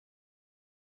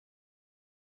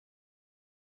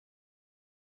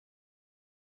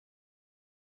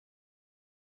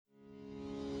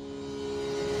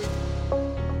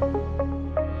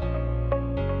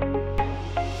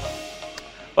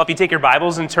Well, if you take your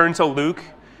Bibles and turn to Luke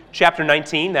chapter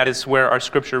 19, that is where our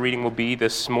scripture reading will be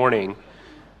this morning.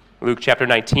 Luke chapter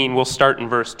 19, we'll start in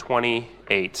verse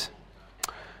 28.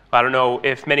 I don't know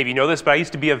if many of you know this, but I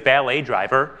used to be a valet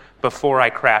driver before I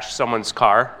crashed someone's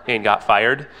car and got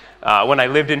fired. When I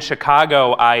lived in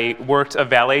Chicago, I worked a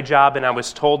valet job, and I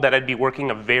was told that I'd be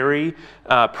working a very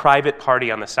private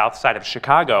party on the south side of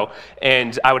Chicago,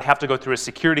 and I would have to go through a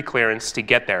security clearance to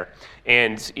get there.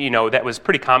 And, that was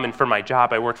pretty common for my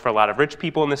job. I worked for a lot of rich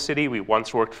people in the city. We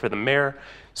once worked for the mayor.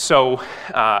 So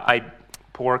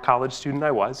poor college student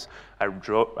I was, I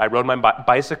rode my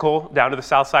bicycle down to the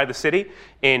south side of the city,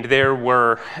 and there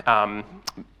were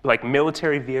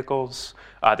military vehicles.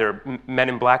 There were men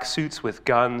in black suits with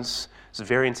guns. It was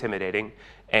very intimidating.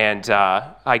 And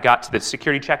I got to the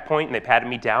security checkpoint, and they patted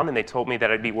me down, and they told me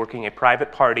that I'd be working a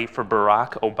private party for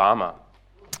Barack Obama.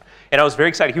 And I was very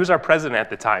excited. He was our president at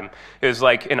the time. It was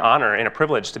like an honor and a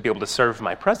privilege to be able to serve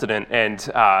my president, and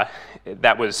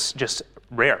that was just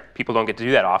rare. People don't get to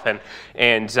do that often.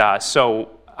 And so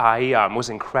I was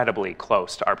incredibly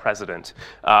close to our president,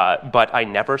 but I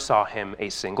never saw him a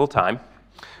single time.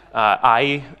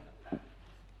 I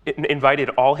invited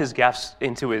all his guests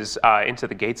into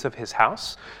the gates of his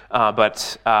house,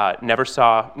 but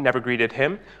never greeted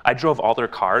him. I drove all their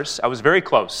cars. I was very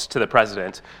close to the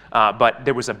president, but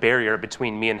there was a barrier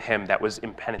between me and him that was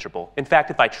impenetrable. In fact,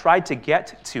 if I tried to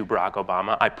get to Barack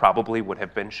Obama, I probably would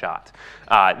have been shot.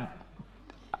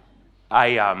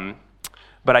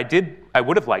 But I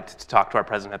would have liked to talk to our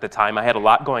president at the time. I had a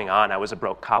lot going on. I was a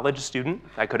broke college student.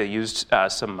 I could have used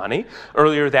some money.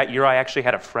 Earlier that year, I actually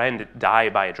had a friend die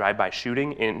by a drive-by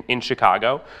shooting in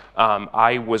Chicago.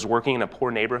 I was working in a poor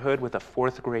neighborhood with a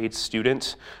fourth grade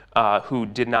student who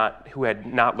had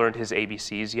not learned his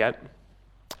ABCs yet.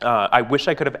 I wish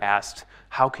I could have asked,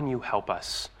 how can you help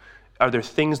us? Are there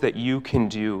things that you can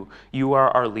do? You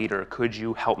are our leader. Could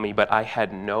you help me? But I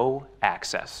had no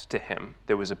access to him.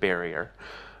 There was a barrier.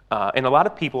 And a lot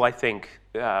of people, I think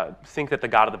that the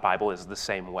God of the Bible is the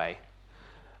same way.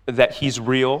 That he's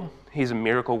real. He's a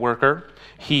miracle worker.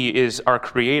 He is our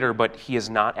creator, but he is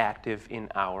not active in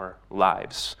our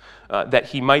lives. That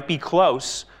he might be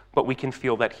close, but we can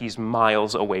feel that he's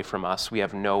miles away from us. We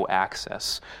have no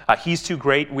access. He's too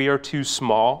great, we are too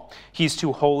small. He's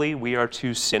too holy, we are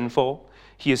too sinful.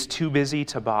 He is too busy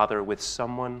to bother with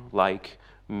someone like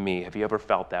me. Have you ever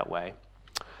felt that way?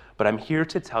 But I'm here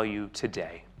to tell you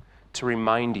today, to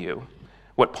remind you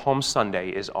what Palm Sunday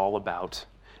is all about.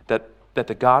 That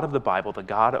the God of the Bible, the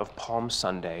God of Palm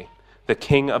Sunday, the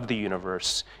King of the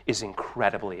universe, is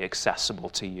incredibly accessible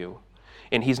to you.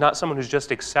 And he's not someone who's just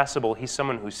accessible, he's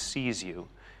someone who sees you,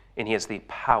 and he has the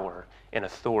power and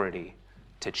authority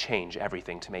to change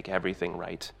everything, to make everything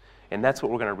right. And that's what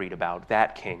we're going to read about,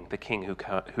 that king, the king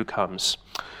who comes.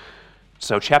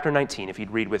 So chapter 19, if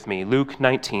you'd read with me, Luke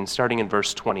 19, starting in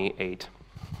verse 28.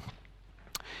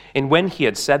 And when he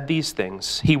had said these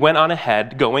things, he went on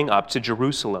ahead, going up to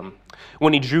Jerusalem.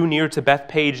 When he drew near to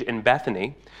Bethphage and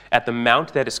Bethany, at the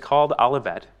mount that is called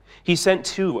Olivet, he sent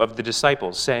two of the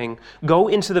disciples, saying, "Go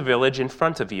into the village in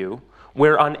front of you,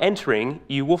 where on entering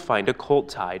you will find a colt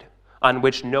tied, on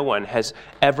which no one has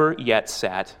ever yet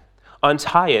sat.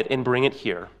 Untie it and bring it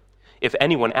here. If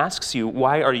anyone asks you,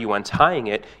 'Why are you untying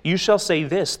it?' you shall say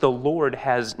this, 'The Lord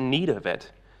has need of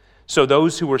it.'" So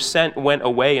those who were sent went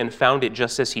away and found it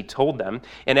just as he told them.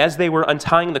 And as they were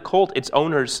untying the colt, its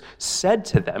owners said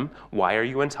to them, "Why are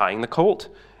you untying the colt?"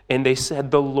 And they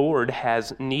said, "The Lord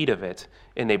has need of it."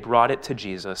 And they brought it to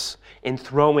Jesus. And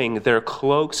throwing their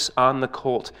cloaks on the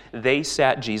colt, they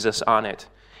sat Jesus on it.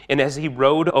 And as he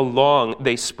rode along,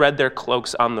 they spread their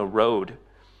cloaks on the road.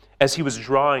 As he was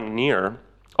drawing near,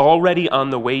 already on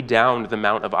the way down the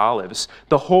Mount of Olives,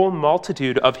 the whole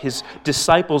multitude of his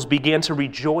disciples began to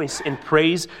rejoice and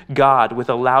praise God with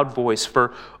a loud voice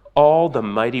for all the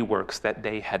mighty works that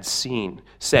they had seen,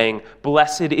 saying,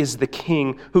 "Blessed is the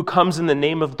King who comes in the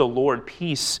name of the Lord,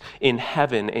 peace in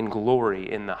heaven and glory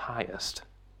in the highest."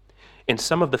 And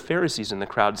some of the Pharisees in the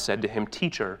crowd said to him,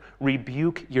 "Teacher,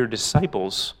 rebuke your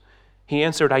disciples." He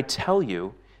answered, "I tell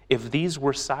you, if these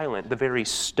were silent, the very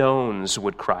stones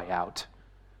would cry out."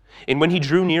 And when he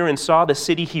drew near and saw the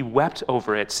city, he wept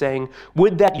over it, saying,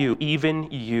 "Would that you,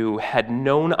 even you, had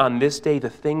known on this day the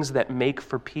things that make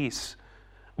for peace.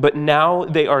 But now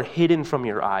they are hidden from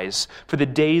your eyes, for the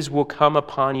days will come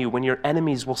upon you when your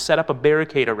enemies will set up a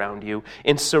barricade around you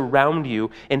and surround you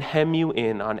and hem you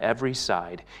in on every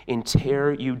side and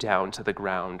tear you down to the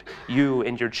ground, you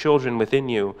and your children within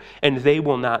you, and they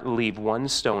will not leave one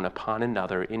stone upon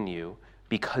another in you,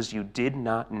 because you did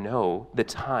not know the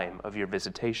time of your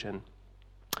visitation."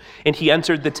 And he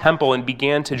entered the temple and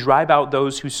began to drive out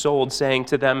those who sold, saying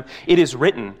to them, "It is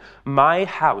written, 'My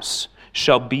house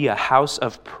shall be a house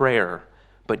of prayer,'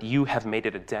 but you have made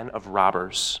it a den of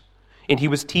robbers." And he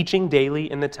was teaching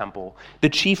daily in the temple. The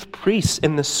chief priests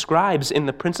and the scribes and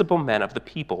the principal men of the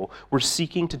people were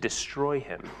seeking to destroy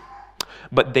him.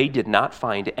 But they did not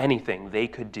find anything they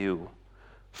could do,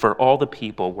 for all the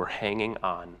people were hanging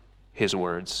on his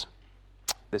words.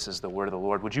 This is the word of the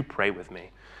Lord. Would you pray with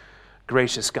me?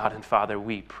 Gracious God and Father,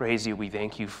 we praise you. We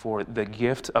thank you for the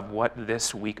gift of what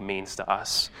this week means to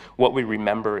us. What we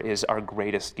remember is our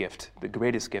greatest gift, the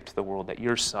greatest gift to the world, that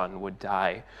your Son would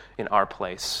die in our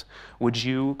place. Would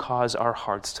you cause our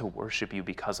hearts to worship you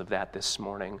because of that this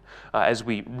morning? As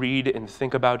we read and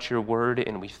think about your word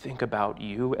and we think about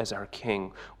you as our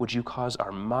King, would you cause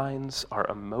our minds, our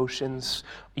emotions,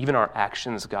 even our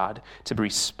actions, God, to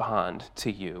respond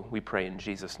to you? We pray in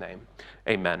Jesus' name.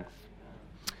 Amen.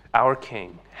 Our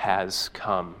King has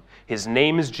come. His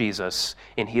name is Jesus,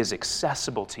 and he is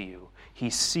accessible to you. He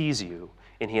sees you,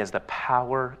 and he has the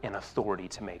power and authority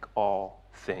to make all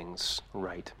things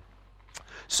right.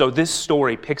 So this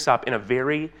story picks up in a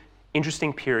very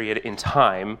interesting period in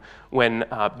time when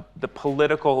the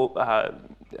political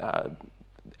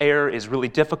air is really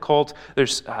difficult.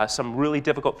 There's some really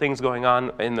difficult things going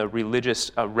on in the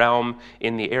religious realm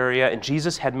in the area, and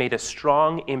Jesus had made a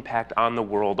strong impact on the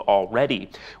world already.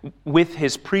 With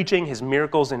his preaching, his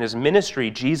miracles, and his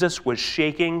ministry, Jesus was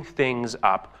shaking things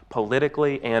up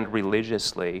politically and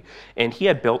religiously, and he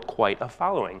had built quite a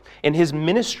following. And his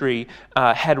ministry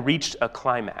had reached a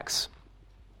climax.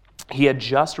 He had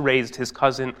just raised his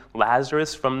cousin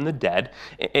Lazarus from the dead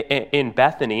in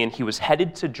Bethany, and he was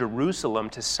headed to Jerusalem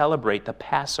to celebrate the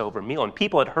Passover meal. And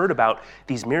people had heard about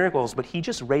these miracles, but he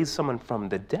just raised someone from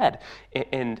the dead,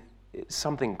 and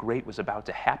something great was about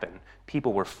to happen.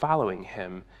 People were following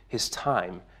him. His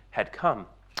time had come.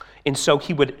 And so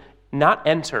he would not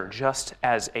enter just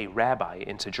as a rabbi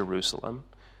into Jerusalem.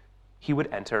 He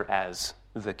would enter as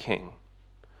the king.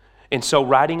 And so,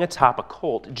 riding atop a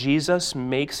colt, Jesus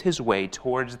makes his way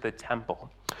towards the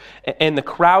temple. And the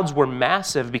crowds were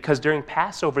massive because during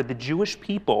Passover, the Jewish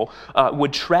people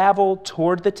would travel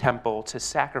toward the temple to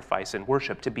sacrifice and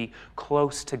worship, to be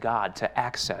close to God, to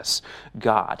access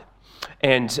God.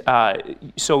 And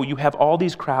so you have all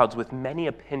these crowds with many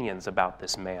opinions about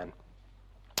this man.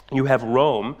 You have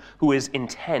Rome, who is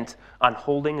intent on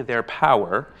holding their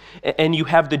power, and you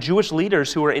have the Jewish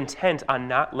leaders who are intent on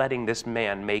not letting this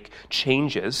man make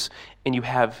changes, and you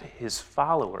have his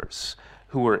followers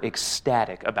who are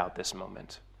ecstatic about this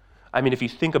moment. I mean, if you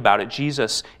think about it,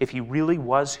 Jesus, if he really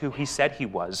was who he said he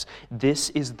was, this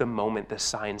is the moment the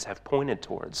signs have pointed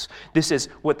towards. This is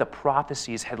what the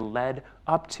prophecies had led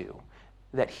up to,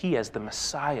 that he, as the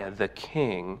Messiah, the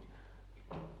King,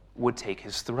 would take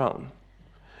his throne.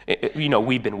 You know,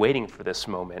 we've been waiting for this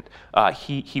moment.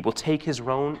 He will take his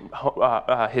throne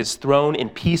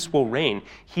and peace will reign.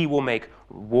 He will make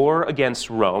war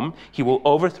against Rome. He will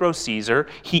overthrow Caesar.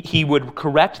 He would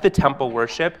correct the temple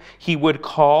worship. He would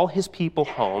call his people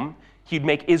home. He'd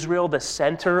make Israel the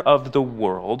center of the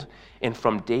world. And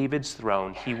from David's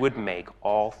throne, he would make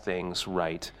all things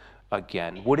right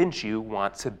again. Wouldn't you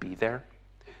want to be there?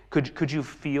 Could you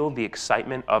feel the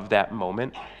excitement of that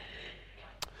moment?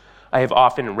 I have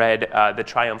often read the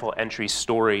triumphal entry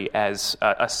story as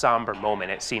a somber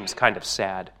moment. It seems kind of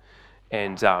sad.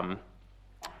 And do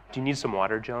you need some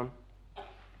water, Joan?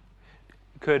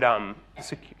 John,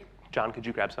 could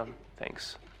you grab some?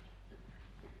 Thanks.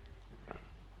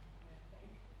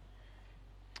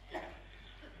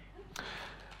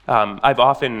 I've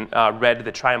often read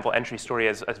the triumphal entry story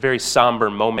as a very somber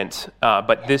moment,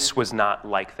 but this was not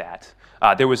like that.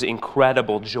 There was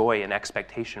incredible joy and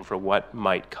expectation for what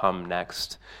might come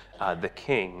next. The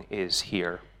king is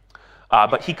here.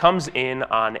 But he comes in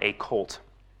on a colt.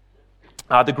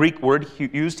 The Greek word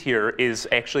used here is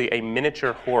actually a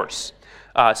miniature horse.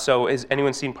 So has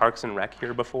anyone seen Parks and Rec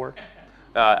here before?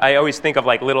 I always think of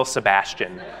like little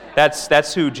Sebastian.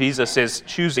 That's who Jesus is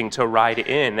choosing to ride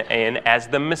in as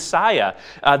the Messiah,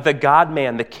 the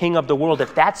God-man, the King of the world.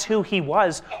 If that's who he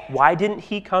was, why didn't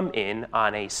he come in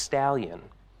on a stallion?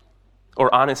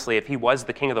 Or honestly, if he was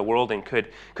the King of the world and could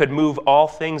move all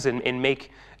things and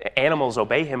make animals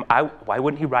obey him, why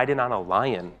wouldn't he ride in on a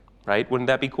lion, right? Wouldn't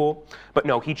that be cool? But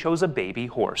no, he chose a baby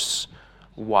horse.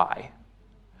 Why?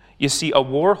 You see, a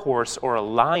war horse or a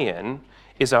lion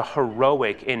is a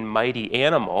heroic and mighty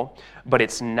animal, but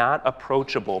it's not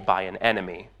approachable by an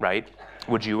enemy, right?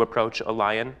 Would you approach a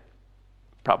lion?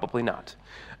 Probably not.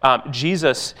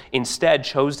 Jesus instead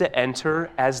chose to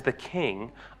enter as the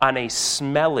king on a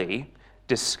smelly,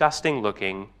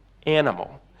 disgusting-looking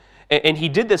animal. And he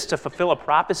did this to fulfill a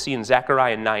prophecy in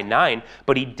Zechariah 9:9,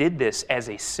 but he did this as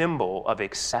a symbol of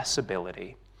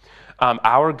accessibility.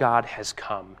 Our God has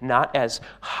come, not as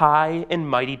high and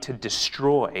mighty to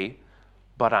destroy,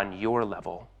 but on your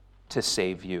level to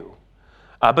save you.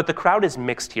 But the crowd is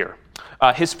mixed here.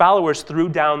 His followers threw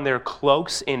down their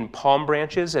cloaks in palm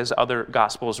branches, as other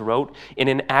Gospels wrote, in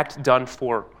an act done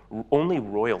for only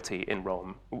royalty in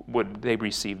Rome would they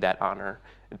receive that honor.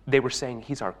 They were saying,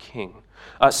 he's our king.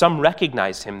 Some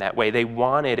recognized him that way. They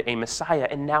wanted a Messiah,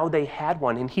 and now they had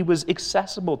one, and he was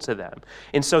accessible to them.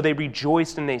 And so they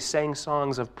rejoiced, and they sang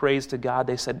songs of praise to God.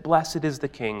 They said, blessed is the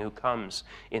King who comes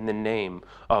in the name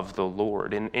of the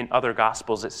Lord. In other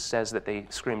Gospels, it says that they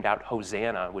screamed out,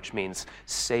 Hosanna, which means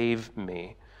save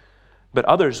me. But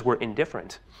others were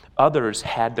indifferent. Others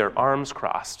had their arms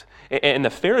crossed. And the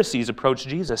Pharisees approached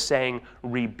Jesus saying,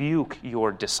 rebuke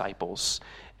your disciples.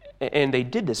 And they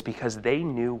did this because they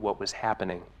knew what was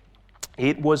happening.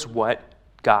 It was what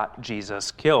got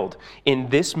Jesus killed. In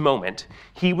this moment,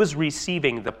 he was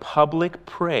receiving the public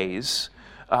praise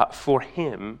for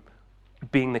him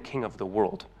being the king of the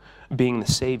world, being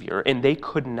the Savior, and they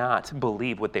could not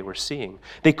believe what they were seeing.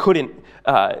 They couldn't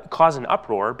cause an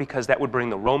uproar because that would bring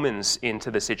the Romans into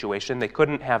the situation. They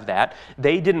couldn't have that.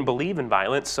 They didn't believe in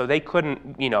violence, so they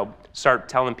couldn't, start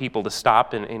telling people to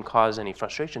stop and cause any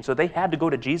frustration. So they had to go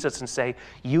to Jesus and say,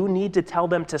 you need to tell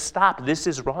them to stop. This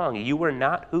is wrong. You are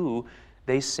not who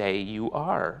they say you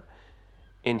are.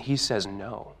 And he says,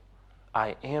 no,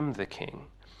 I am the king,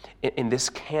 and this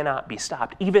cannot be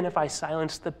stopped. Even if I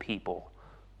silence the people,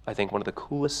 I think one of the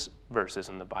coolest verses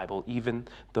in the Bible, even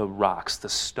the rocks, the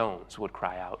stones would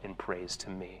cry out in praise to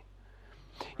me.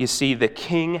 You see, the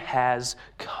king has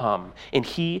come, and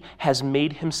he has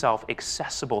made himself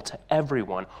accessible to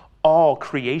everyone. All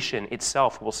creation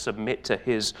itself will submit to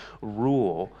his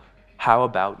rule. How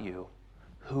about you?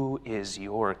 Who is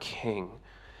your king?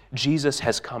 Jesus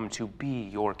has come to be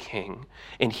your king,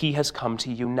 and he has come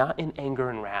to you not in anger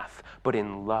and wrath, but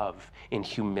in love, in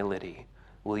humility.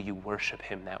 Will you worship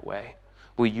him that way?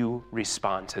 Will you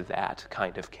respond to that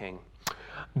kind of king?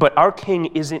 But our king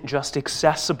isn't just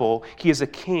accessible. He is a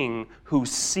king who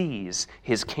sees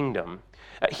his kingdom.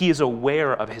 He is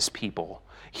aware of his people.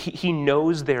 He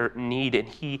knows their need, and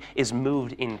he is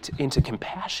moved into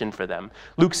compassion for them.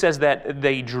 Luke says that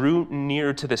they drew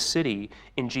near to the city,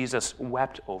 and Jesus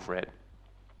wept over it.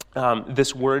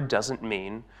 This word doesn't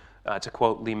mean, to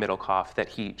quote Lee Middlecoff, that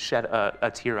he shed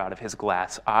a tear out of his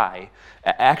glass eye.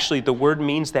 Actually, the word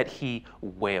means that he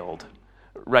wailed,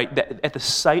 right? That at the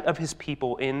sight of his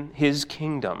people in his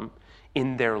kingdom,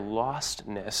 in their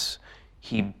lostness,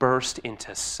 he burst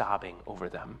into sobbing over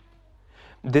them.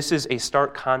 This is a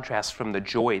stark contrast from the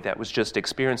joy that was just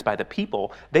experienced by the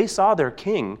people. They saw their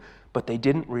king, but they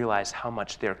didn't realize how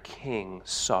much their king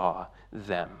saw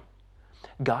them.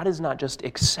 God is not just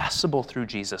accessible through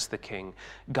Jesus the King.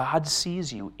 God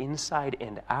sees you inside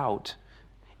and out,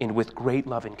 and with great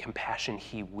love and compassion,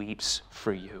 he weeps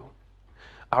for you.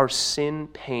 Our sin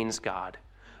pains God,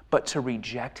 but to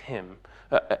reject him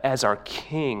as our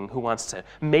king who wants to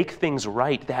make things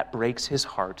right, that breaks his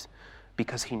heart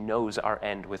because he knows our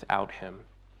end without him.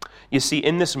 You see,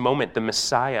 in this moment, the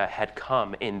Messiah had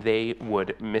come and they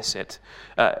would miss it.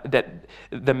 That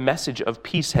the message of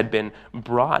peace had been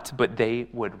brought, but they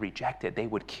would reject it. They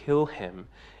would kill him,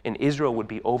 and Israel would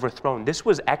be overthrown. This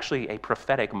was actually a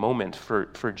prophetic moment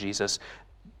for Jesus.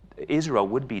 Israel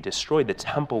would be destroyed. The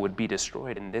temple would be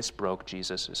destroyed, and this broke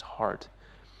Jesus' heart.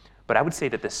 But I would say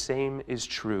that the same is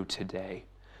true today.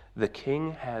 The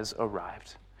King has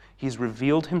arrived. He's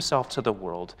revealed himself to the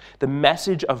world. The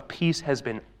message of peace has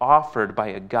been offered by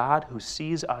a God who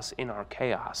sees us in our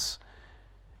chaos.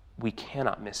 We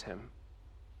cannot miss him.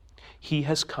 He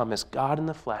has come as God in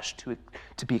the flesh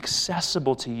to be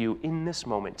accessible to you in this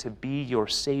moment, to be your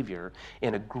Savior,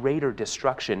 and a greater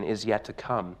destruction is yet to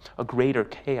come, a greater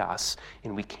chaos,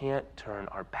 and we can't turn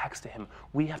our backs to him.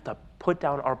 We have to put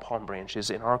down our palm branches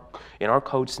in our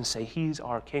coats and say, he's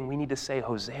our King. We need to say,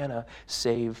 Hosanna,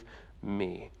 save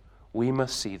me. We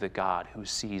must see the God who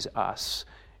sees us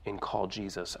and call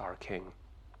Jesus our King.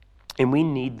 And we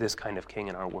need this kind of king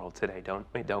in our world today, don't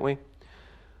we?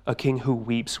 A king who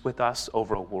weeps with us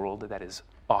over a world that is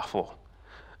awful.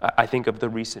 I think of the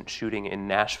recent shooting in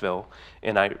Nashville,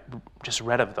 and I just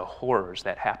read of the horrors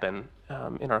that happen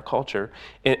in our culture.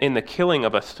 And the killing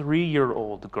of a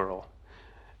 3-year-old girl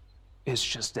is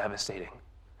just devastating.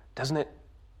 Doesn't it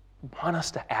want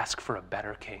us to ask for a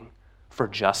better king, for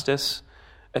justice?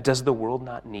 Does the world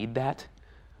not need that?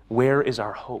 Where is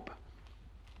our hope?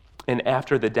 And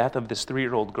after the death of this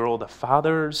 3-year-old girl, the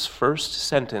father's first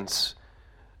sentence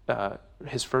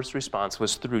his first response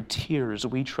was, through tears,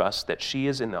 we trust that she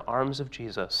is in the arms of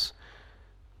Jesus.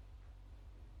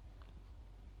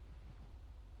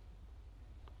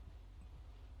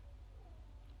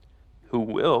 Who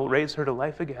will raise her to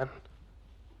life again.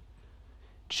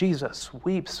 Jesus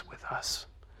weeps with us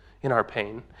in our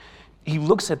pain. He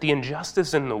looks at the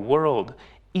injustice in the world,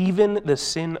 even the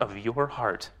sin of your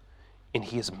heart, and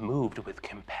he is moved with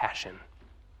compassion.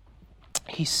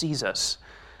 He sees us.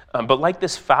 But like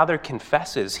this father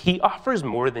confesses, he offers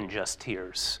more than just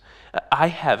tears. I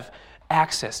have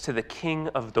access to the King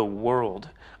of the world.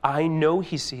 I know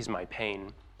he sees my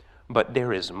pain, but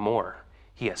there is more.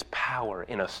 He has power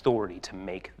and authority to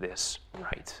make this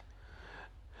right.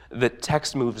 The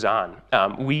text moves on.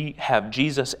 We have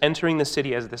Jesus entering the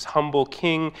city as this humble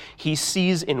king. He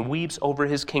sees and weeps over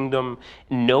his kingdom,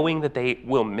 knowing that they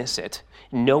will miss it,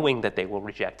 knowing that they will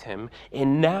reject him.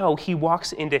 And now he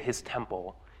walks into his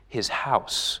temple, his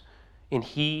house, and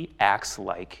he acts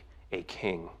like a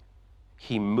king.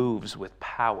 He moves with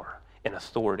power and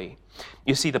authority.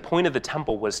 You see, the point of the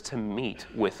temple was to meet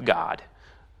with God,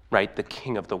 right? The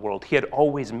King of the world. He had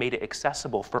always made it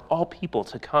accessible for all people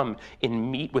to come and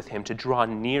meet with him, to draw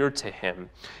near to him.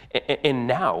 And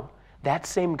now, that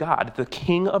same God, the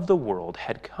King of the world,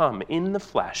 had come in the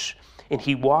flesh, and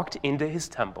he walked into his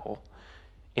temple,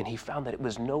 and he found that it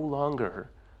was no longer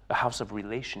a house of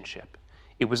relationship.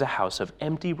 It was a house of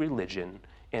empty religion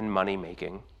and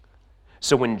money-making.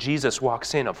 So when Jesus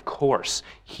walks in, of course,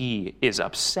 he is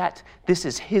upset. This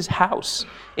is his house.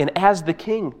 And as the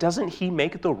king, doesn't he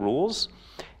make the rules?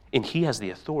 And he has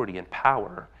the authority and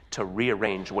power to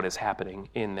rearrange what is happening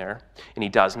in there. And he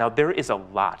does. Now, there is a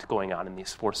lot going on in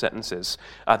these 4 sentences.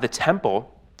 The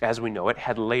temple, as we know it,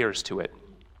 had layers to it.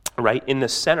 Right? In the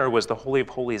center was the Holy of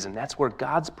Holies, and that's where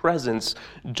God's presence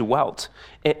dwelt.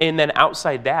 And then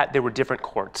outside that, there were different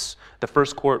courts. The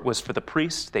first court was for the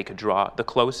priests. They could draw the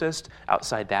closest.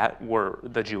 Outside that were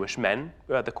the Jewish men,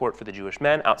 the court for the Jewish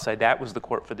men. Outside that was the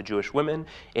court for the Jewish women.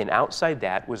 And outside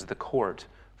that was the court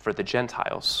for the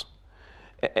Gentiles.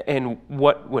 And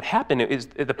what would happen is,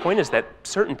 the point is that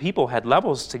certain people had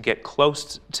levels to get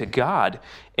close to God,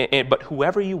 but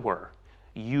whoever you were,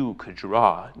 you could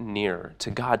draw near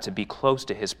to God, to be close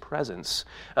to his presence.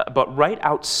 But right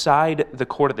outside the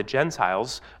court of the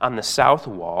Gentiles, on the south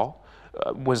wall,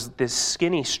 was this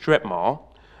skinny strip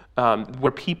mall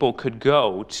where people could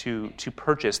go to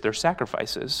purchase their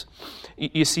sacrifices.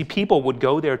 You see, people would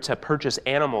go there to purchase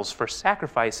animals for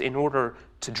sacrifice in order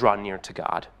to draw near to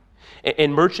God.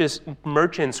 And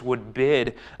merchants would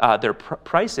bid their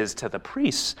prices to the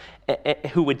priests,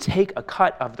 who would take a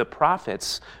cut of the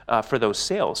profits for those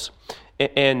sales.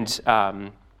 And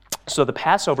so the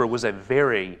Passover was a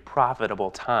very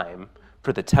profitable time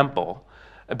for the temple,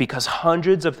 because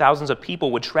hundreds of thousands of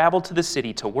people would travel to the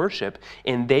city to worship,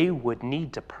 and they would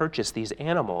need to purchase these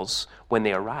animals when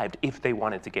they arrived if they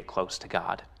wanted to get close to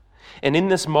God. And in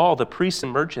this mall, the priests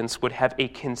and merchants would have a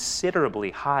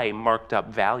considerably high marked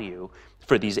up value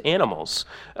for these animals.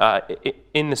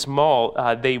 In this mall,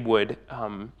 they would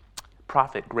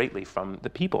profit greatly from the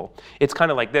people. It's kind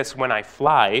of like this. When I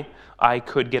fly, I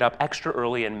could get up extra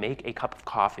early and make a cup of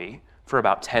coffee for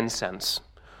about 10 cents.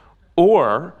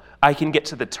 Or I can get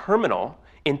to the terminal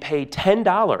and pay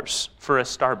 $10 for a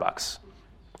Starbucks.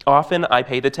 Often I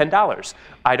pay the $10.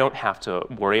 I don't have to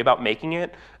worry about making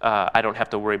it. I don't have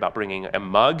to worry about bringing a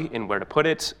mug and where to put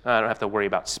it. I don't have to worry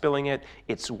about spilling it.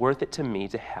 It's worth it to me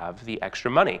to have the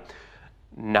extra money.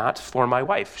 Not for my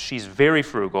wife. She's very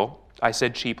frugal. I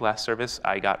said cheap last service.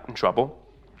 I got in trouble.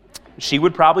 She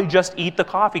would probably just eat the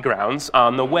coffee grounds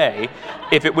on the way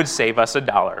if it would save us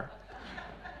 $1.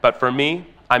 But for me,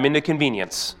 I'm into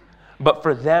convenience. But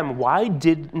for them, why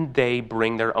didn't they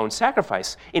bring their own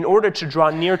sacrifice? In order to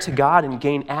draw near to God and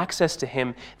gain access to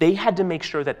him, they had to make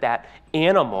sure that that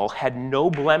animal had no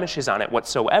blemishes on it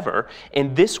whatsoever.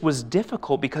 And this was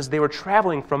difficult because they were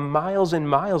traveling from miles and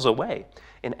miles away.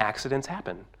 And accidents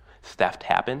happen. Theft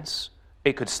happens.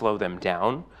 It could slow them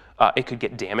down. It could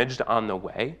get damaged on the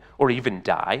way or even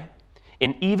die.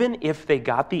 And even if they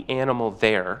got the animal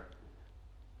there,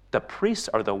 the priests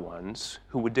are the ones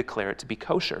who would declare it to be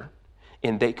kosher.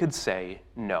 And they could say,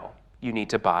 no, you need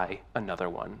to buy another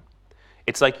one.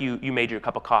 It's like you made your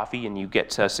cup of coffee and you get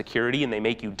to security and they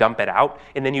make you dump it out,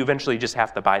 and then you eventually just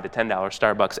have to buy the $10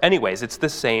 Starbucks. Anyways, it's the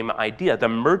same idea. The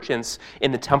merchants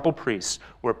and the temple priests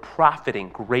were profiting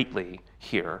greatly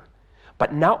here.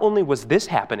 But not only was this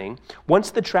happening,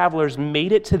 once the travelers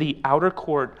made it to the outer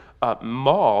court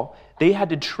mall, they had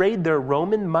to trade their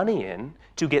Roman money in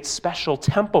to get special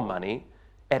temple money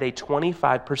at a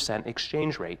 25%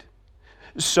 exchange rate.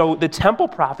 So the temple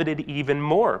profited even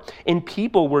more, and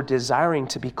people were desiring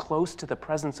to be close to the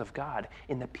presence of God,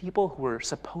 and the people who were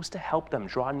supposed to help them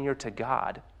draw near to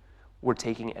God were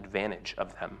taking advantage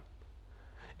of them.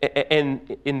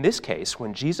 And in this case,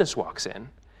 when Jesus walks in,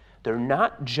 they're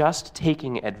not just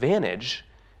taking advantage,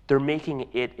 they're making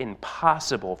it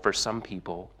impossible for some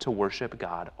people to worship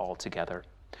God altogether.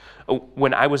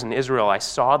 When I was in Israel, I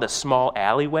saw the small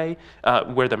alleyway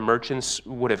where the merchants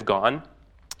would have gone.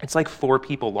 It's like 4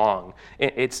 people long.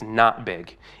 It's not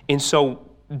big. And so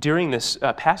during this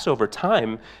Passover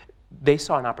time, they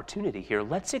saw an opportunity here.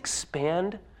 Let's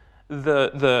expand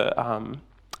the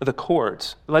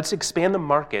court. Let's expand the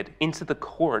market into the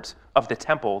court of the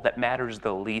temple that matters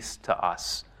the least to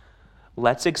us.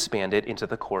 Let's expand it into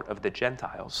the court of the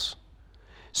Gentiles.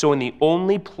 So in the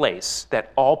only place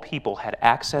that all people had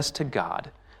access to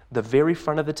God, the very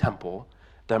front of the temple,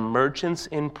 the merchants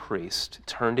and priests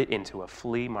turned it into a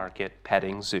flea market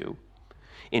petting zoo.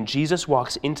 And Jesus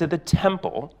walks into the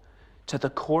temple, to the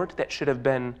court that should have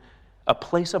been a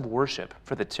place of worship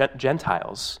for the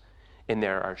Gentiles, and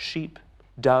there are sheep,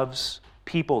 doves,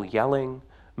 people yelling,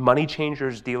 money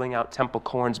changers dealing out temple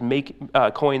coins,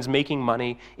 making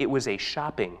money. It was a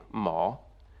shopping mall.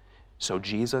 So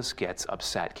Jesus gets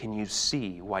upset. Can you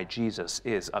see why Jesus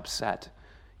is upset?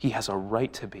 He has a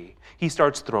right to be. He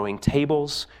starts throwing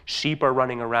tables. Sheep are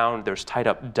running around. There's tied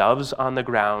up doves on the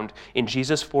ground. And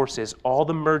Jesus forces all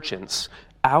the merchants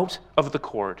out of the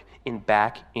court and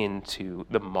back into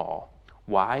the mall.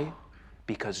 Why?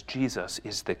 Because Jesus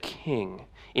is the king,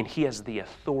 and he has the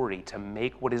authority to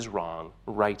make what is wrong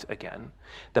right again,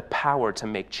 the power to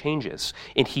make changes,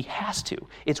 and he has to.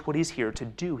 It's what he's here to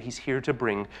do. He's here to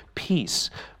bring peace.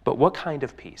 But what kind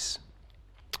of peace?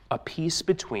 A peace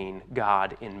between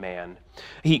God and man.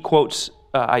 He quotes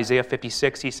Isaiah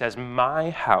 56. He says, "My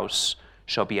house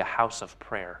shall be a house of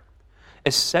prayer."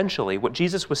 Essentially, what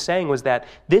Jesus was saying was that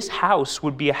this house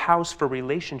would be a house for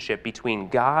relationship between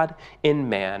God and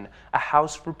man, a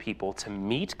house for people to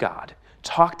meet God,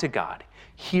 talk to God,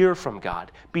 hear from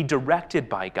God, be directed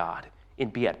by God,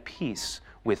 and be at peace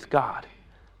with God.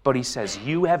 But he says,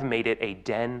 you have made it a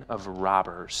den of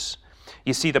robbers.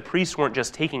 You see, the priests weren't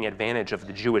just taking advantage of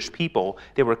the Jewish people,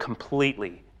 they were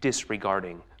completely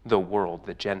disregarding the world,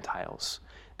 the Gentiles.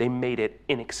 They made it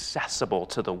inaccessible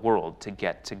to the world to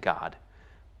get to God.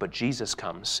 But Jesus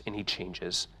comes and he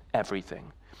changes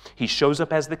everything. He shows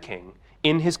up as the king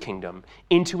in his kingdom,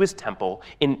 into his temple,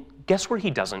 and guess where he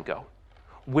doesn't go?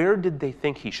 Where did they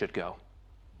think he should go?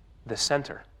 The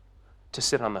center, to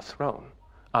sit on the throne,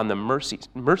 on the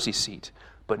mercy seat.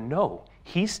 But no,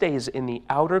 he stays in the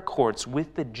outer courts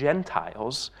with the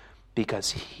Gentiles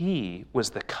because he was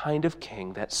the kind of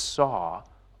king that saw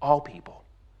all people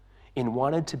and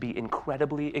wanted to be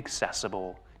incredibly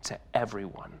accessible to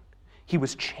everyone. He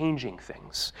was changing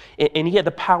things, and he had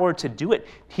the power to do it.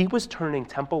 He was turning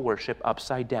temple worship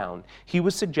upside down. He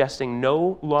was suggesting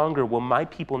no longer will my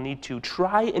people need to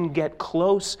try and get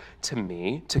close to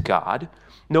me, to God.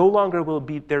 No longer will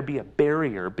there be a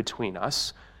barrier between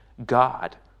us.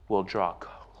 God will draw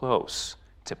close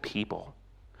to people.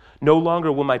 No longer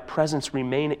will my presence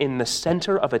remain in the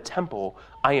center of a temple.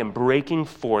 I am breaking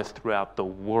forth throughout the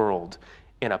world.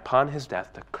 And upon his death,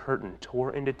 the curtain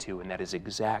tore into two, and that is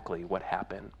exactly what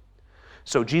happened.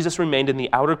 So Jesus remained in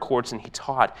the outer courts, and he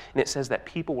taught, and it says that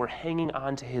people were hanging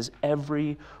on to his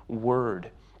every word.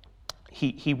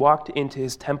 He walked into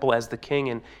his temple as the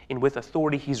king, and with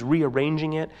authority, he's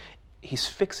rearranging it, he's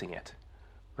fixing it,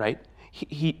 right?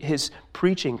 His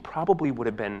preaching probably would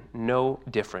have been no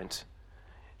different.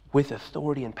 With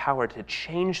authority and power to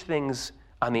change things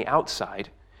on the outside,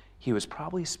 he was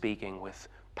probably speaking with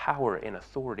power and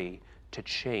authority to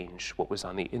change what was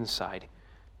on the inside.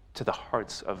 To the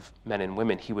hearts of men and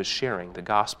women, he was sharing the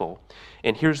gospel.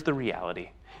 And here's the reality.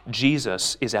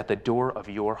 Jesus is at the door of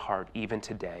your heart even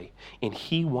today, and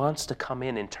he wants to come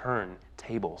in and turn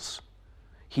tables.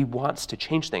 He wants to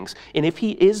change things. And if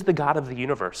he is the God of the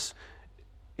universe,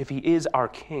 if he is our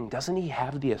king, doesn't he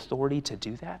have the authority to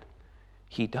do that?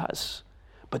 He does.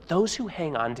 But those who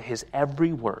hang on to his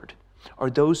every word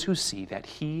are those who see that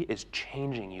he is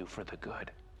changing you for the good.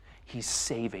 He's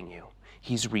saving you.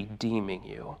 He's redeeming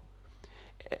you.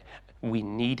 We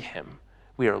need him.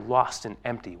 We are lost and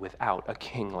empty without a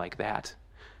king like that.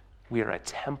 We are a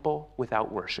temple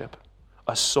without worship,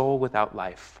 a soul without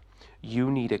life. You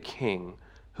need a king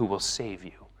who will save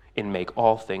you and make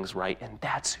all things right. And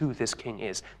that's who this king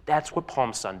is. That's what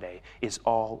Palm Sunday is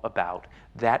all about.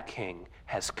 That king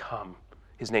has come.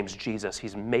 His name's Jesus.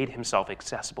 He's made himself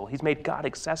accessible. He's made God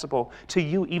accessible to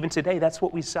you even today. That's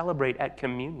what we celebrate at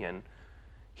communion.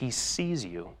 He sees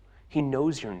you. He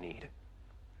knows your need.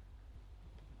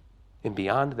 And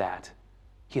beyond that,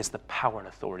 he has the power and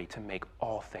authority to make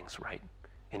all things right.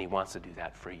 And he wants to do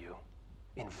that for you.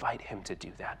 Invite him to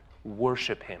do that.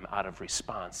 Worship him out of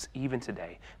response, even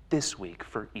today, this week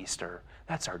for Easter.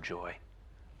 That's our joy.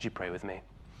 Would you pray with me?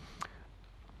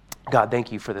 God,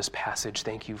 thank you for this passage.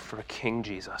 Thank you for King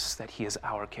Jesus, that he is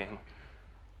our King.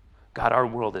 God, our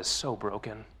world is so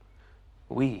broken.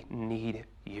 We need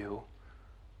you.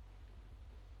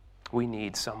 We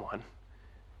need someone.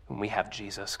 And we have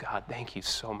Jesus. God, thank you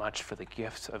so much for the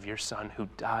gift of your Son who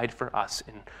died for us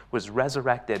and was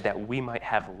resurrected that we might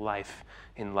have life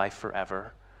in life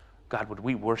forever. God, would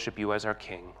we worship you as our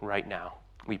King right now?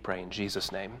 We pray in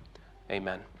Jesus' name.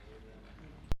 Amen.